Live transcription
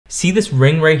See this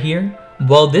ring right here?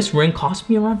 Well, this ring cost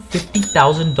me around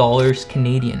 $50,000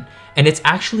 Canadian, and it's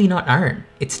actually not iron,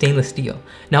 it's stainless steel.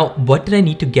 Now, what did I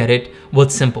need to get it? Well,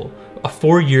 it's simple. A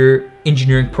 4-year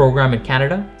engineering program in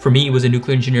Canada. For me, it was a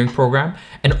nuclear engineering program,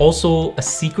 and also a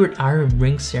secret iron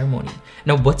ring ceremony.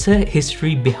 Now, what's the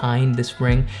history behind this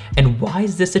ring, and why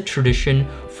is this a tradition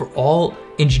for all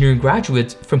engineering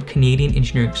graduates from Canadian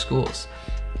engineering schools?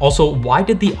 Also, why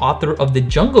did the author of the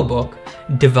Jungle Book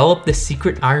develop the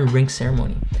secret iron ring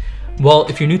ceremony? Well,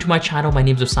 if you're new to my channel, my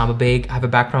name is Osama Beg. I have a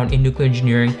background in nuclear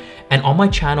engineering, and on my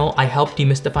channel, I help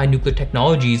demystify nuclear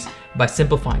technologies by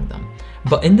simplifying them.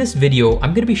 But in this video,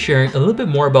 I'm going to be sharing a little bit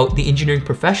more about the engineering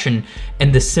profession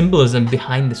and the symbolism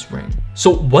behind this ring.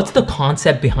 So what's the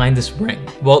concept behind this ring?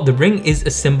 Well, the ring is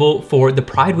a symbol for the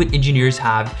pride what engineers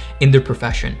have in their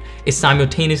profession. It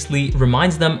simultaneously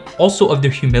reminds them also of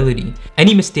their humility.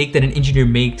 Any mistake that an engineer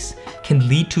makes can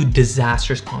lead to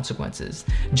disastrous consequences.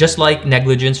 Just like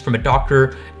negligence from a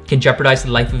doctor can jeopardize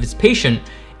the life of his patient,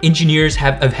 engineers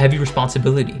have a heavy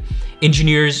responsibility.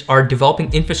 Engineers are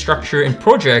developing infrastructure and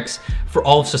projects for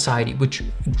all of society, which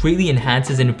greatly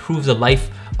enhances and improves the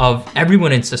life of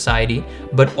everyone in society,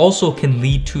 but also can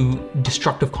lead to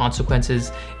destructive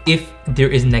consequences if there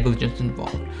is negligence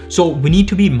involved. So we need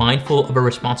to be mindful of our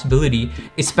responsibility,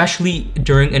 especially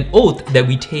during an oath that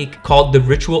we take called the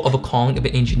ritual of a calling of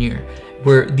an engineer,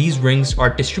 where these rings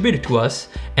are distributed to us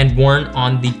and worn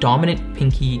on the dominant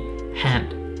pinky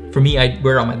hand. For me, I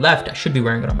wear it on my left, I should be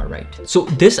wearing it on my right. So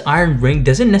this iron ring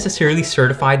doesn't necessarily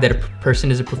certify that a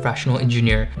person is a professional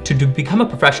engineer. To become a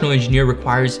professional engineer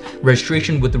requires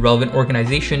registration with the relevant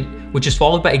organization, which is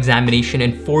followed by examination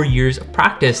and 4 years of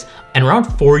practice and around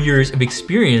 4 years of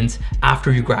experience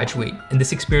after you graduate. And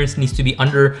this experience needs to be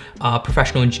under a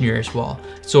professional engineer as well.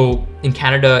 So in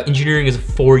Canada, engineering is a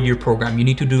 4-year program. You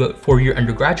need to do a 4-year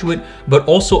undergraduate, but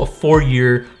also a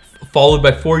 4-year followed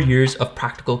by 4 years of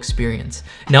practical experience.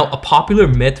 Now, a popular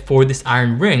myth for this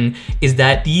iron ring is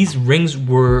that these rings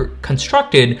were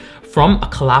constructed from a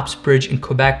collapsed bridge in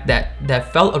Quebec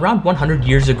that fell around 100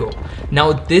 years ago.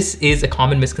 Now, this is a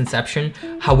common misconception.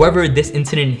 However, this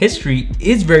incident in history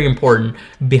is very important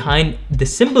behind the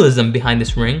symbolism behind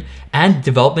this ring and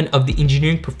development of the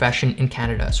engineering profession in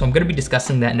Canada. So I'm going to be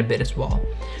discussing that in a bit as well.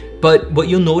 But what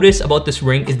you'll notice about this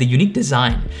ring is the unique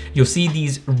design. You'll see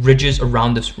these ridges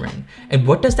around this ring. And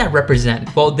what does that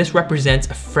represent? Well, this represents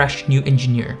a fresh new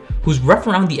engineer who's rough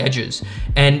around the edges.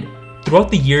 And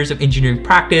throughout the years of engineering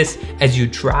practice, as you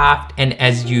draft and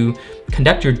as you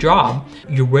conduct your job,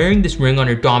 you're wearing this ring on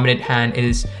your dominant hand and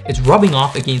it's rubbing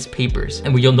off against papers.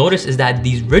 And what you'll notice is that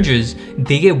these ridges,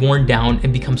 they get worn down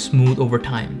and become smooth over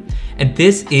time. And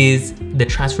this is the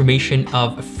transformation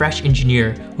of a fresh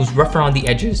engineer who's rough around the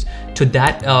edges to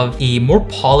that of a more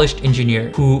polished engineer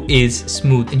who is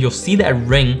smooth. And you'll see that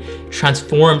ring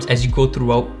transforms as you go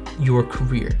throughout your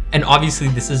career. And obviously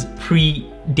this is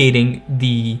predating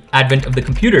the advent of the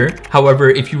computer. However,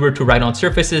 if you were to write on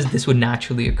surfaces, this would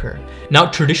naturally occur. Now,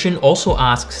 tradition also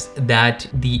asks that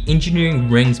the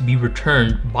engineering rings be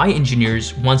returned by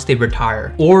engineers once they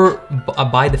retire, or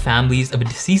by the families of a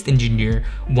deceased engineer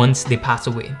once they pass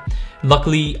away.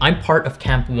 Luckily, I'm part of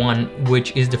Camp 1,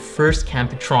 which is the first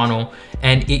camp in Toronto,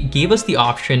 and it gave us the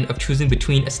option of choosing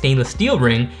between a stainless steel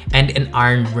ring and an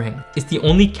iron ring. It's the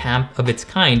only camp of its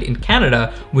kind in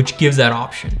Canada which gives that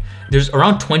option. There's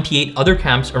around 28 other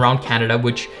camps around Canada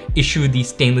which issue these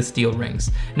stainless steel rings.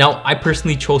 Now, I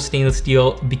personally chose stainless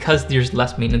steel because there's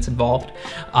less maintenance involved.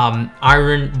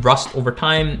 Iron rusts over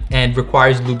time and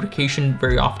requires lubrication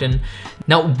very often.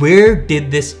 Now, where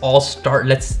did this all start?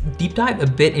 Let's deep dive a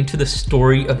bit into the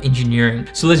story of engineering.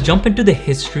 So let's jump into the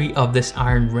history of this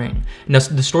iron ring. Now,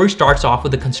 the story starts off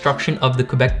with the construction of the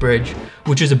Quebec Bridge,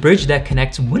 which is a bridge that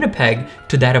connects Winnipeg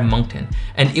to that of Moncton.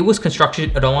 And it was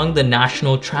constructed along the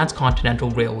National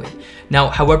Transcontinental Railway. Now,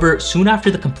 however, soon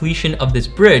after the completion of this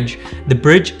bridge, the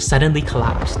bridge suddenly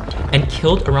collapsed and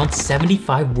killed around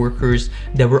 75 workers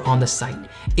that were on the site.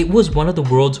 It was one of the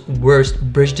world's worst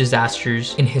bridge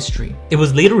disasters in history. It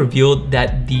was later revealed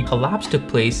that the collapse took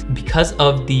place because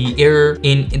of the error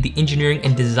in the engineering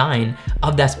and design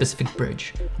of that specific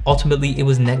bridge. Ultimately, it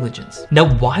was negligence.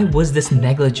 Now, why was this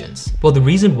negligence? Well, the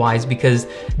reason why is because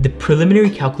the preliminary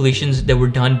calculations that were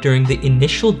done during the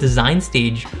initial design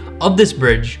stage of this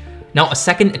bridge. Now, a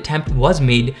second attempt was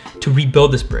made to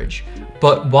rebuild this bridge,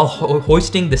 but while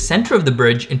hoisting the center of the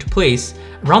bridge into place,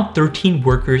 around 13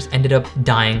 workers ended up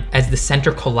dying as the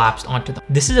center collapsed onto them.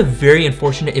 This is a very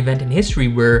unfortunate event in history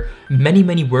where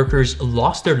many workers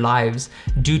lost their lives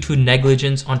due to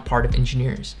negligence on part of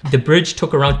engineers. The bridge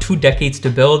took around 2 decades to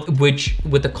build, which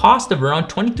with a cost of around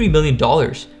 $23 million.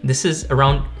 This is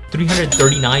around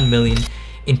 $339 million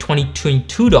in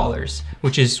 2022 dollars,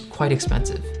 which is quite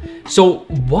expensive. So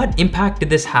what impact did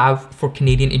this have for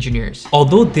Canadian engineers?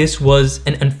 Although this was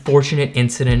an unfortunate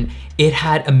incident, it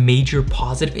had a major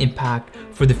positive impact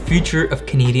for the future of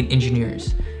Canadian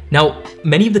engineers. Now,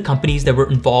 many of the companies that were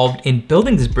involved in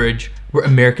building this bridge were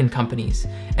American companies,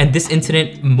 and this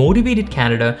incident motivated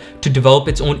Canada to develop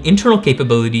its own internal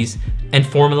capabilities and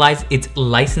formalize its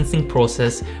licensing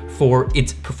process for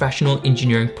its professional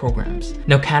engineering programs.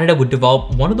 Now, Canada would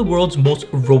develop one of the world's most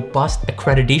robust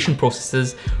accreditation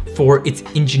processes for its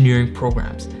engineering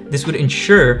programs. This would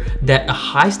ensure that a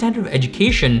high standard of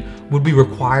education would be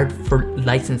required for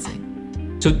licensing.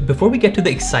 So before we get to the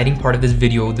exciting part of this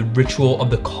video, the ritual of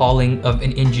the calling of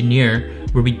an engineer,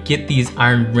 where we get these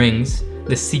iron rings,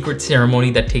 the secret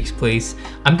ceremony that takes place,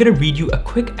 I'm gonna read you a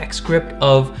quick excerpt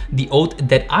of the oath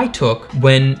that I took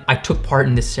when I took part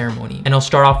in this ceremony. And I'll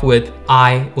start off with,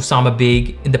 I, Osama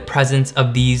Beg, in the presence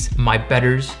of these my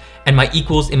betters and my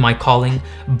equals in my calling,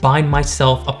 bind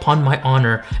myself upon my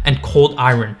honor and cold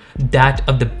iron, that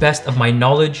of the best of my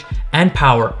knowledge and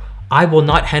power, I will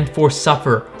not henceforth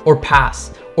suffer or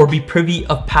pass or be privy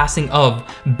of passing of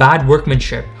bad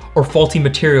workmanship or faulty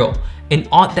material in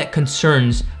aught that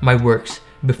concerns my works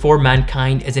before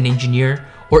mankind as an engineer,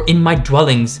 or in my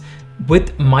dwellings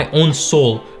with my own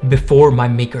soul before my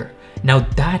maker. Now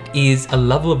that is a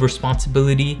level of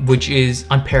responsibility which is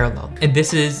unparalleled. And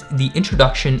this is the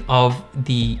introduction of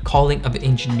the calling of an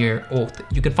engineer oath.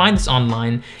 You can find this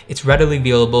online, it's readily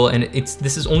available, and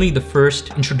this is only the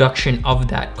first introduction of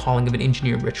that calling of an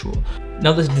engineer ritual.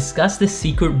 Now let's discuss the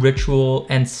secret ritual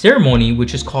and ceremony,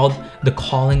 which is called the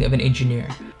calling of an engineer.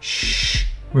 Shh,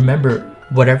 remember,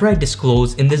 whatever I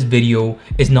disclose in this video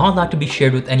is not allowed to be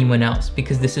shared with anyone else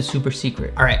because this is super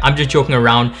secret. All right, I'm just joking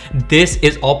around. This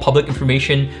is all public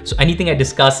information. So anything I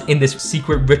discuss in this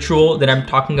secret ritual that I'm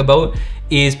talking about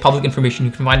is public information.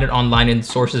 You can find it online in the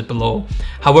sources below.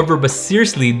 However, but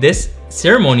seriously, this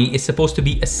ceremony is supposed to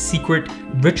be a secret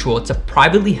ritual. It's a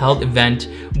privately held event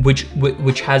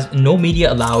which has no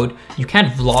media allowed. You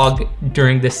can't vlog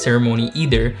during this ceremony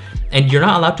either, and you're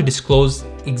not allowed to disclose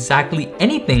exactly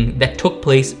anything that took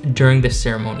place during this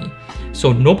ceremony.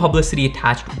 So no publicity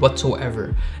attached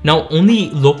whatsoever. Now,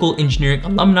 only local engineering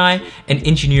alumni and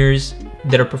engineers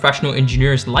that are professional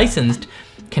engineers licensed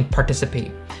can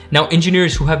participate. Now,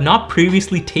 engineers who have not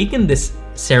previously taken this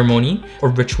ceremony or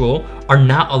ritual are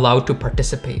not allowed to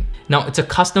participate. Now, it's a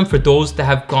custom for those that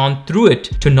have gone through it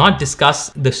to not discuss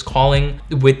this calling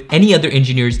with any other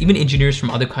engineers, even engineers from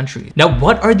other countries. Now,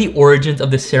 what are the origins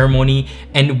of the ceremony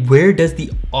and where does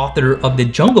the author of the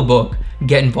Jungle Book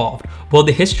get involved? Well,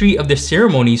 the history of the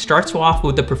ceremony starts off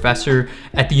with a professor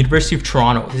at the University of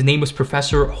Toronto. His name was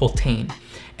Professor Holtain.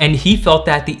 And he felt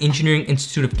that the Engineering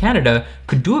Institute of Canada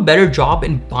could do a better job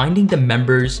in binding the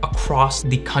members across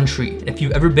the country. If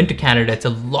you've ever been to Canada, it's a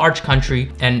large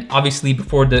country, and obviously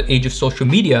before the age of social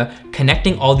media,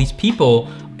 connecting all these people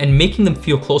and making them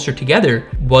feel closer together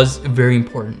was very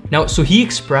important. Now, so he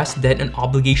expressed that an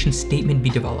obligation statement be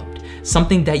developed,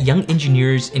 something that young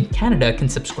engineers in Canada can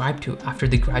subscribe to after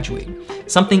they graduate,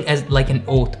 something as like an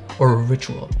oath or a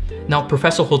ritual. Now,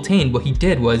 Professor Holtain, what he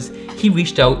did was he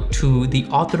reached out to the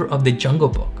author of the Jungle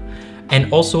Book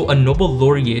and also a Nobel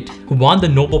laureate who won the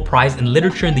Nobel Prize in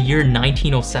Literature in the year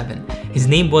 1907. His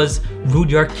name was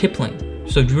Rudyard Kipling.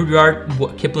 So Rudyard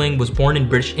Kipling was born in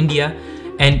British India,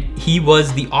 and he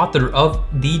was the author of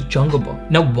the Jungle Book.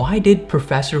 Now, why did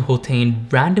Professor Holtain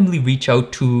randomly reach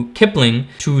out to Kipling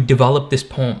to develop this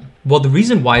poem? Well, the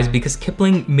reason why is because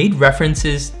Kipling made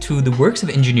references to the works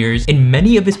of engineers in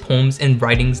many of his poems and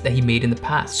writings that he made in the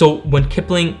past. So when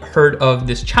Kipling heard of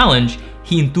this challenge,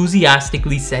 he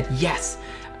enthusiastically said, yes,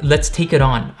 let's take it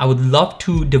on. I would love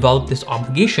to develop this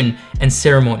obligation and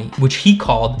ceremony, which he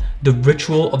called the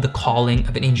ritual of the calling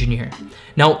of an engineer.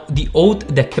 Now, the oath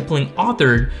that Kipling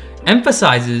authored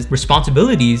emphasizes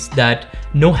responsibilities that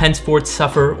no henceforth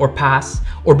suffer or pass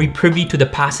or be privy to the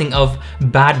passing of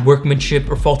bad workmanship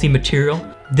or faulty material.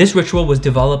 This ritual was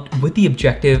developed with the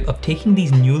objective of taking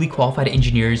these newly qualified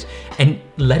engineers and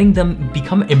letting them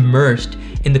become immersed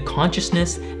in the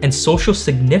consciousness and social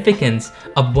significance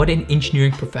of what an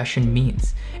engineering profession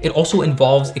means. It also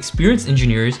involves experienced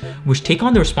engineers which take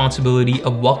on the responsibility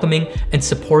of welcoming and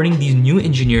supporting these new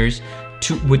engineers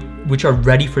which are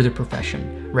ready for the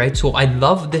profession, right? So I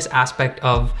love this aspect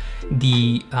of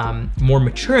the more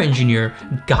mature engineer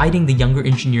guiding the younger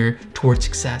engineer towards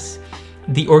success.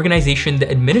 The organization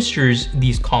that administers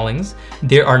these callings,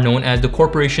 they are known as the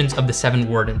Corporations of the Seven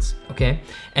Wardens, okay?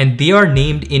 And they are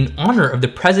named in honor of the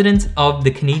president of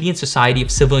the Canadian Society of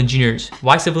Civil Engineers.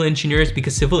 Why civil engineers?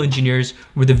 Because civil engineers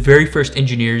were the very first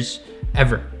engineers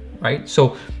ever, right?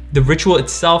 So the ritual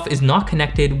itself is not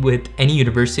connected with any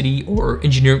university or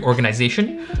engineering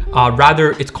organization.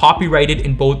 Rather, it's copyrighted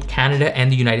in both Canada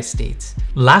and the United States.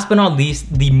 Last but not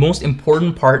least, the most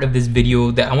important part of this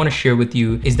video that I want to share with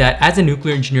you is that as a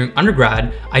nuclear engineering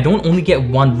undergrad, I don't only get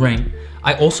one ring.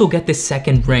 I also get this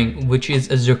second ring, which is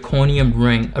a zirconium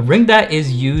ring, a ring that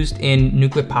is used in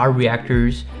nuclear power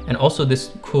reactors, and also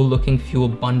this cool looking fuel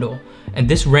bundle. And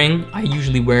this ring, I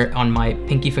usually wear on my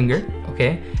pinky finger,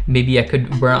 okay? Maybe I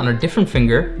could wear it on a different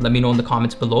finger. Let me know in the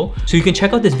comments below. So you can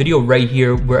check out this video right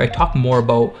here where I talk more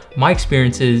about my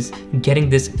experiences getting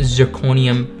this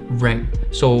zirconium ring.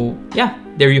 So yeah,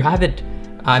 there you have it.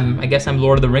 I guess I'm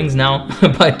Lord of the Rings now,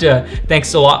 but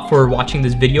thanks a lot for watching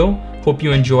this video. Hope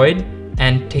you enjoyed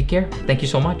and take care. Thank you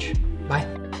so much.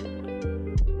 Bye.